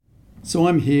So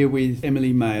I'm here with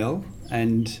Emily Mail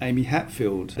and Amy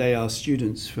Hatfield. They are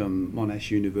students from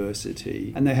Monash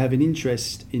University and they have an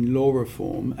interest in law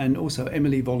reform, and also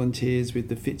Emily volunteers with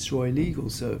the Fitzroy Legal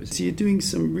Service. So you're doing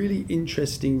some really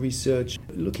interesting research,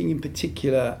 looking in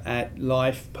particular at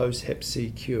life post-Hep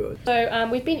C cure. So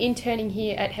we've been interning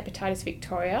here at Hepatitis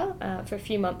Victoria for a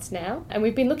few months now, and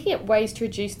we've been looking at ways to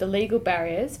reduce the legal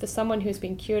barriers for someone who's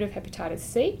been cured of hepatitis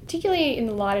C, particularly in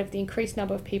the light of the increased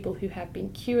number of people who have been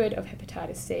cured of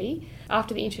hepatitis C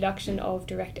after the introduction of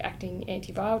direct-acting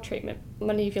antiviral treatment.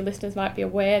 Many of your listeners might be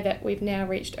aware that we've now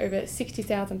reached over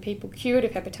 60,000 people cured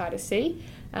of hepatitis C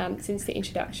since the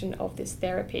introduction of this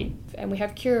therapy, and we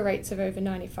have cure rates of over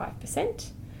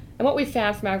 95%. And what we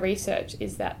found from our research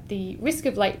is that the risk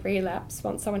of late relapse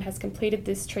once someone has completed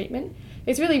this treatment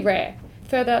is really rare.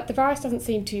 Further, the virus doesn't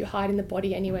seem to hide in the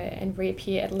body anywhere and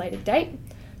reappear at a later date.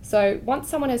 So once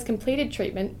someone has completed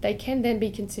treatment, they can then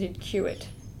be considered cured.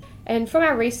 And from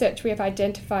our research, we have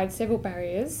identified several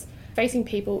barriers facing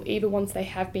people even once they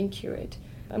have been cured.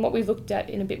 And what we've looked at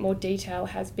in a bit more detail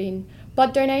has been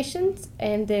blood donations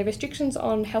and the restrictions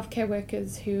on healthcare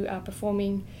workers who are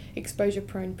performing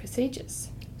exposure-prone procedures.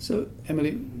 So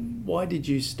Emily, why did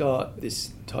you start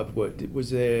this type of work? Was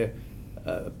there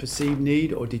a perceived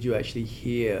need, or did you actually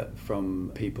hear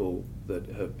from people that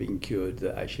have been cured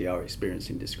that actually are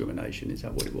experiencing discrimination? Is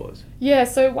that what it was? Yeah,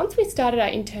 so once we started our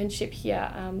internship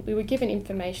here, we were given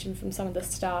information from some of the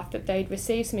staff that they'd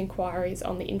received some inquiries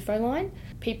on the info line,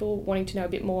 people wanting to know a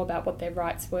bit more about what their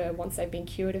rights were once they've been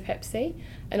cured of Hep C,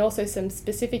 and also some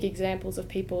specific examples of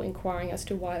people inquiring as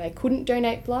to why they couldn't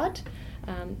donate blood.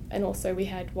 And also we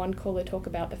had one caller talk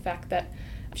about the fact that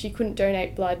she couldn't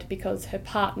donate blood because her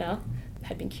partner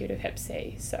had been cured of Hep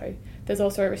C. So there's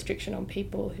also a restriction on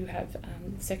people who have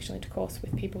sexual intercourse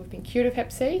with people who've been cured of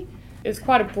Hep C. There's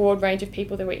quite a broad range of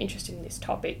people that were interested in this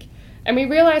topic. And we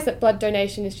realised that blood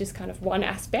donation is just kind of one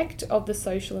aspect of the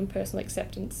social and personal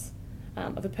acceptance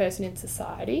of a person in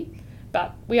society.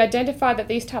 But we identified that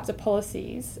these types of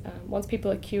policies, once people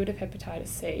are cured of hepatitis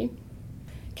C,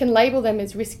 can label them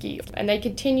as risky, and they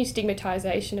continue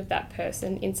stigmatisation of that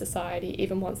person in society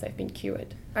even once they've been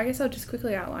cured. I guess I'll just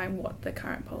quickly outline what the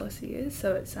current policy is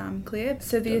so it's clear.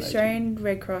 So the Australian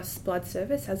Red Cross Blood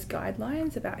Service has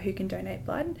guidelines about who can donate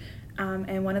blood,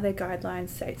 and one of their guidelines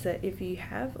states that if you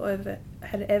have or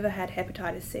ever had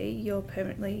hepatitis C, you're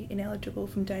permanently ineligible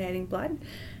from donating blood.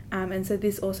 And so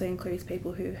this also includes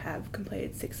people who have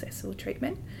completed successful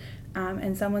treatment.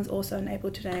 And someone's also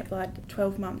unable to donate blood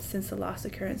 12 months since the last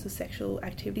occurrence of sexual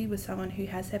activity with someone who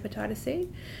has hepatitis C.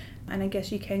 And I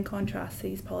guess you can contrast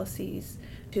these policies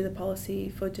to the policy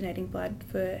for donating blood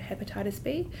for hepatitis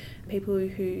B. People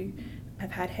who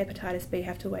have had hepatitis B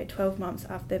have to wait 12 months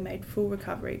after they've made full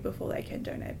recovery before they can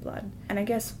donate blood. And I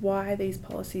guess why these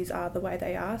policies are the way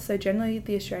they are. So generally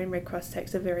the Australian Red Cross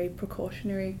takes a very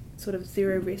precautionary sort of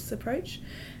zero risk approach.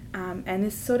 And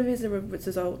this sort of is a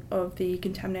result of the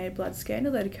contaminated blood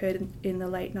scandal that occurred in the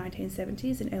late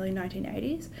 1970s and early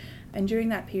 1980s. And during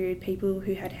that period, people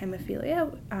who had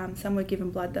haemophilia, some were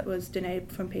given blood that was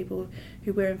donated from people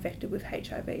who were infected with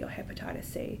HIV or hepatitis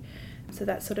C. So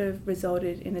that sort of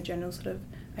resulted in a general sort of,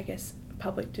 I guess,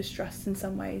 public distrust in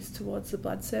some ways towards the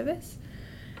blood service.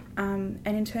 And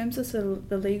in terms of sort of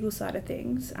the legal side of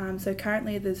things, so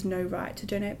currently there's no right to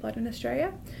donate blood in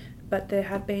Australia, but there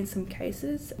have been some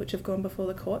cases which have gone before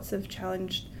the courts have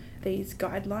challenged these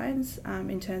guidelines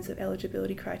in terms of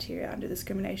eligibility criteria under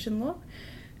discrimination law.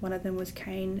 One of them was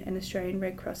Kane and Australian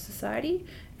Red Cross Society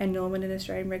and Norman and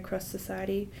Australian Red Cross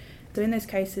Society. So in those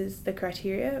cases, the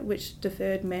criteria which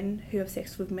deferred men who have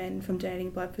sex with men from donating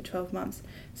blood for 12 months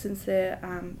since their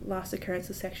last occurrence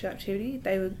of sexual activity,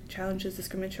 they were challenged as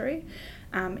discriminatory.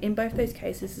 In both those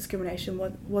cases, discrimination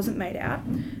wasn't made out,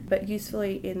 but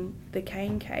usefully in the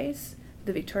Kane case,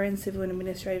 the Victorian Civil and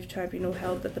Administrative Tribunal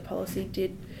held that the policy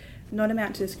did not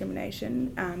amount to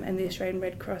discrimination, and the Australian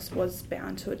Red Cross was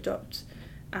bound to adopt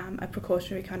a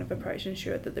precautionary kind of approach to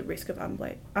ensure that the risk of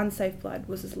unsafe blood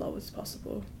was as low as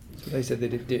possible. So they said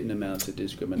that it didn't amount to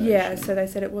discrimination. Yeah, so they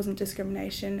said it wasn't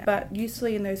discrimination, but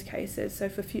usefully in those cases, so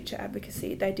for future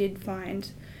advocacy, they did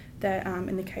find that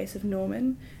in the case of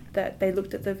Norman, that they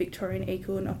looked at the Victorian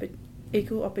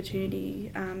Equal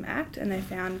Opportunity Act, and they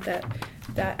found that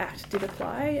that act did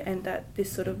apply and that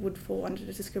this sort of would fall under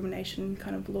the discrimination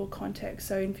kind of law context.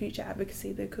 So in future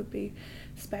advocacy, there could be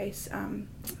space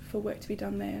for work to be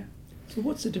done there. So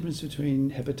what's the difference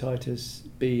between hepatitis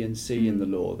B and C in the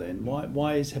law then?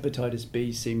 Why is hepatitis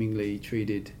B seemingly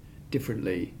treated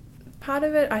differently Part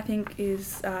of it, I think,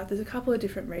 is there's a couple of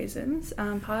different reasons.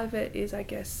 Part of it is, I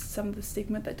guess, some of the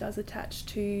stigma that does attach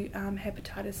to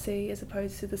hepatitis C as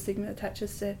opposed to the stigma that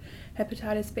attaches to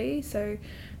hepatitis B. So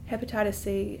hepatitis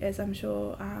C, as I'm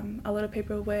sure a lot of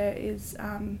people are aware, is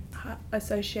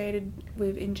associated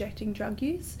with injecting drug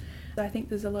use. I think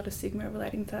there's a lot of stigma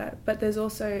relating to that, but there's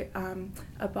also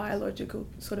a biological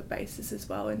sort of basis as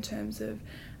well in terms of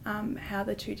how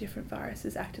the two different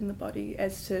viruses act in the body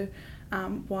as to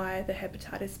why the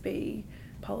hepatitis B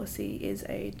policy is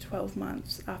a 12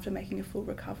 months after making a full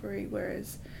recovery,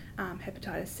 whereas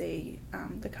hepatitis C,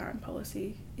 the current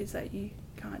policy is that you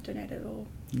can't donate at all.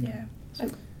 Yeah.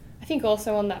 I think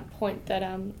also on that point that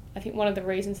I think one of the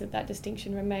reasons that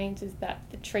distinction remains is that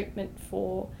the treatment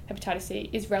for hepatitis C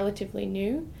is relatively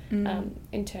new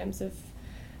in terms of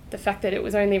the fact that it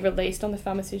was only released on the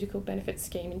Pharmaceutical Benefits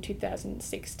Scheme in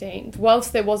 2016.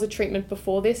 Whilst there was a treatment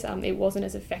before this, it wasn't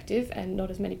as effective and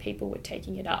not as many people were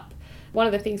taking it up. One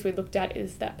of the things we looked at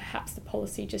is that perhaps the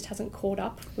policy just hasn't caught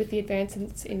up with the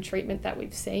advances in treatment that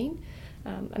we've seen.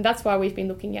 And that's why we've been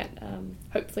looking at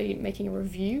hopefully making a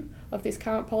review of this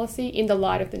current policy in the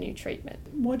light of the new treatment.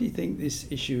 Why do you think this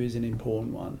issue is an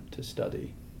important one to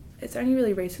study? It's only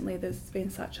really recently there's been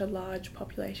such a large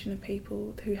population of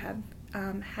people who have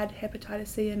had hepatitis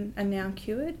C and are now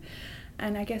cured.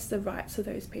 And I guess the rights of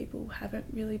those people haven't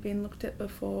really been looked at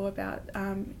before about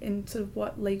in sort of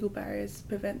what legal barriers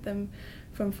prevent them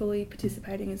from fully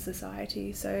participating in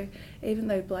society. So even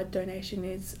though blood donation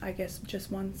is, I guess, just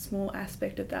one small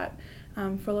aspect of that,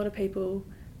 for a lot of people,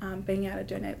 being able to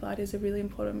donate blood is a really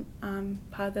important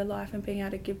part of their life and being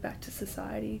able to give back to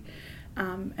society.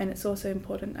 And it's also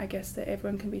important, I guess, that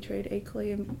everyone can be treated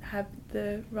equally and have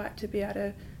the right to be able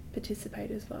to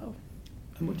participate as well.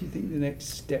 And what do you think the next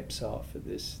steps are for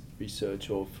this research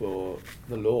or for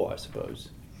the law, I suppose?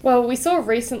 Well, we saw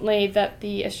recently that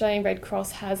the Australian Red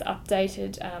Cross has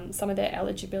updated some of their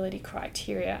eligibility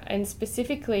criteria, and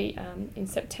specifically in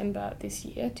September this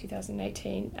year,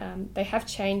 2018, they have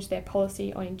changed their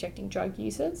policy on injecting drug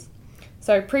users.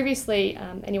 So previously,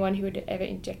 anyone who had ever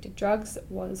injected drugs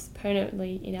was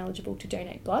permanently ineligible to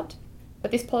donate blood, but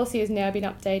this policy has now been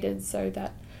updated so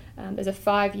that there's a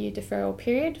 5-year deferral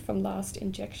period from last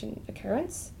injection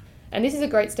occurrence. And this is a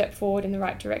great step forward in the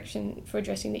right direction for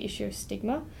addressing the issue of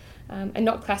stigma and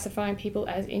not classifying people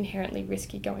as inherently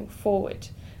risky going forward.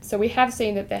 So we have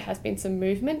seen that there has been some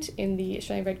movement in the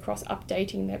Australian Red Cross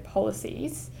updating their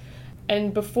policies.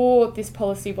 And before this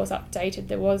policy was updated,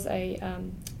 there was a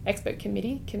expert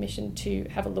committee commissioned to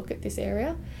have a look at this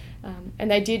area. And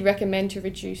they did recommend to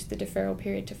reduce the deferral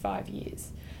period to 5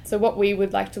 years. So what we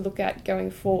would like to look at going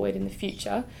forward in the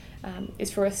future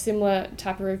is for a similar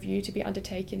type of review to be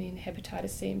undertaken in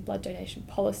hepatitis C and blood donation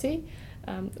policy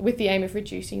with the aim of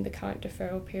reducing the current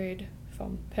deferral period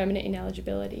from permanent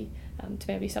ineligibility to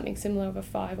maybe something similar of a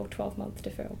 5 or 12 month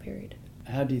deferral period.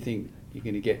 How do you think you're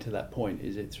going to get to that point?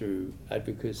 Is it through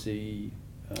advocacy,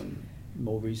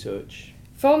 more research?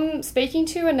 From speaking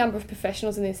to a number of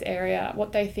professionals in this area,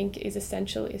 what they think is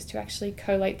essential is to actually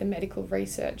collate the medical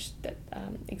research that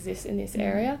exists in this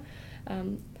area.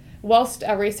 Whilst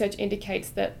our research indicates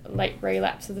that late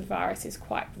relapse of the virus is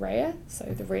quite rare, so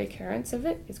the reoccurrence of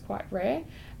it is quite rare,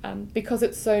 because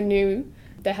it's so new,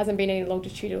 there hasn't been any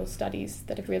longitudinal studies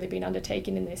that have really been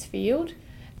undertaken in this field.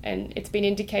 And it's been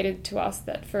indicated to us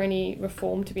that for any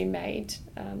reform to be made,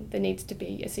 there needs to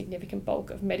be a significant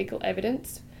bulk of medical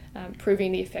evidence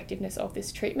proving the effectiveness of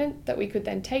this treatment that we could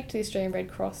then take to the Australian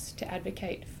Red Cross to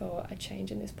advocate for a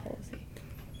change in this policy.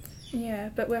 Yeah,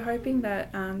 but we're hoping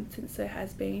that since there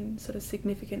has been sort of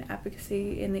significant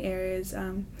advocacy in the areas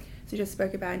as you just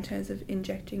spoke about in terms of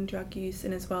injecting drug use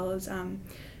and as well as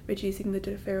reducing the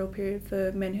deferral period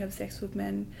for men who have sex with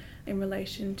men in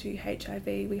relation to HIV,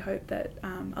 we hope that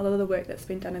a lot of the work that's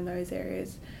been done in those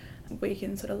areas, we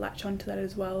can sort of latch onto that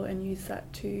as well and use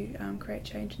that to create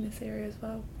change in this area as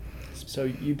well. So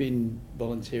you've been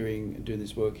volunteering and doing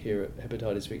this work here at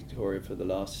Hepatitis Victoria for the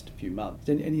last few months.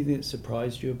 Is there anything that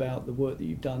surprised you about the work that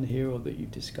you've done here or that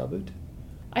you've discovered?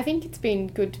 I think it's been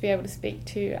good to be able to speak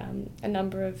to a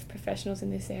number of professionals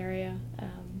in this area.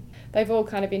 They've all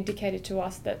kind of indicated to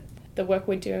us that the work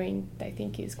we're doing they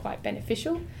think is quite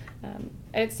beneficial. And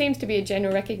it seems to be a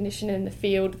general recognition in the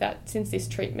field that since this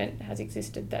treatment has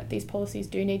existed that these policies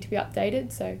do need to be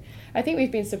updated. So I think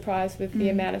we've been surprised with the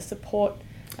amount of support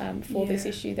for this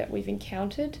issue that we've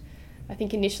encountered. I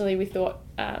think initially we thought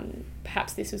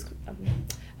perhaps this was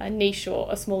a niche or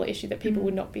a smaller issue that people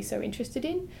would not be so interested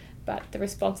in, but the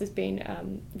response has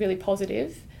been really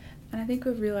positive. And I think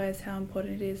we've realised how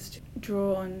important it is to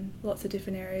draw on lots of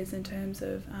different areas in terms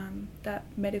of that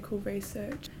medical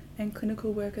research and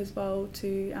clinical work as well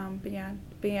to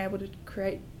being able to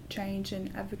create change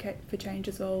and advocate for change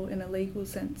as well in a legal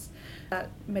sense. That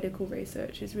medical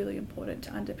research is really important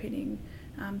to underpinning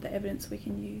the evidence we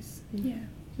can use. Yeah.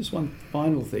 Just one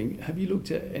final thing. Have you looked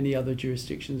at any other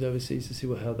jurisdictions overseas to see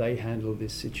how they handle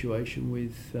this situation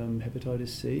with hepatitis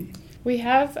C? We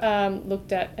have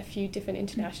looked at a few different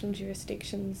international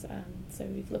jurisdictions. So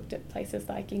we've looked at places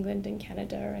like England and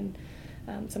Canada and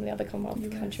some of the other Commonwealth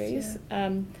US, countries.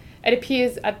 yeah. It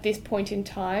appears at this point in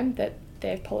time that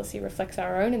their policy reflects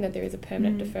our own and that there is a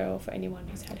permanent deferral for anyone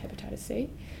who's had hepatitis C.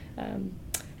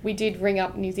 We did ring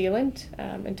up New Zealand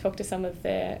and talk to some of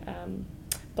their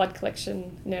blood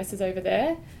collection nurses over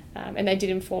there, and they did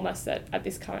inform us that at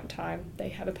this current time they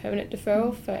have a permanent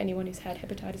deferral for anyone who's had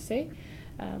hepatitis C.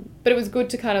 But it was good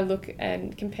to kind of look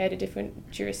and compare to different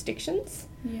jurisdictions.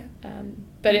 Yeah.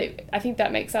 But I think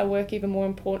that makes our work even more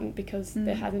important because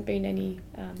there hasn't been any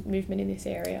movement in this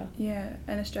area. Yeah,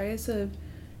 and Australia's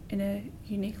in a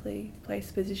uniquely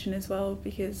placed position as well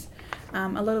because a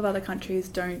lot of other countries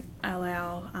don't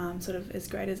allow sort of as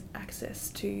great as access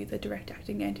to the direct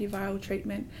acting antiviral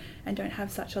treatment and don't have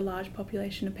such a large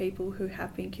population of people who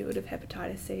have been cured of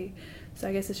hepatitis C. So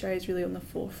I guess Australia is really on the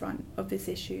forefront of this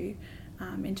issue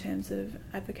in terms of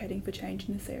advocating for change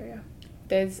in this area.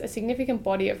 There's a significant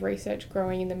body of research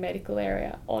growing in the medical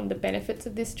area on the benefits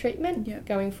of this treatment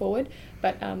going forward,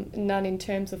 but none in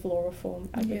terms of law reform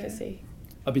advocacy. Yeah.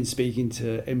 I've been speaking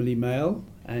to Emily Mail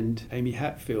and Amy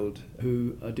Hatfield,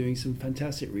 who are doing some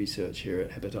fantastic research here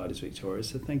at Hepatitis Victoria.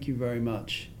 So thank you very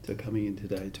much for coming in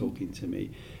today, talking to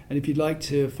me. And if you'd like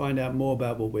to find out more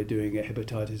about what we're doing at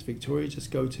Hepatitis Victoria,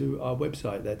 just go to our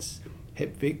website. That's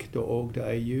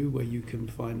hepvic.org.au, where you can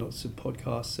find lots of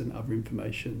podcasts and other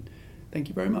information. Thank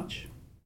you very much.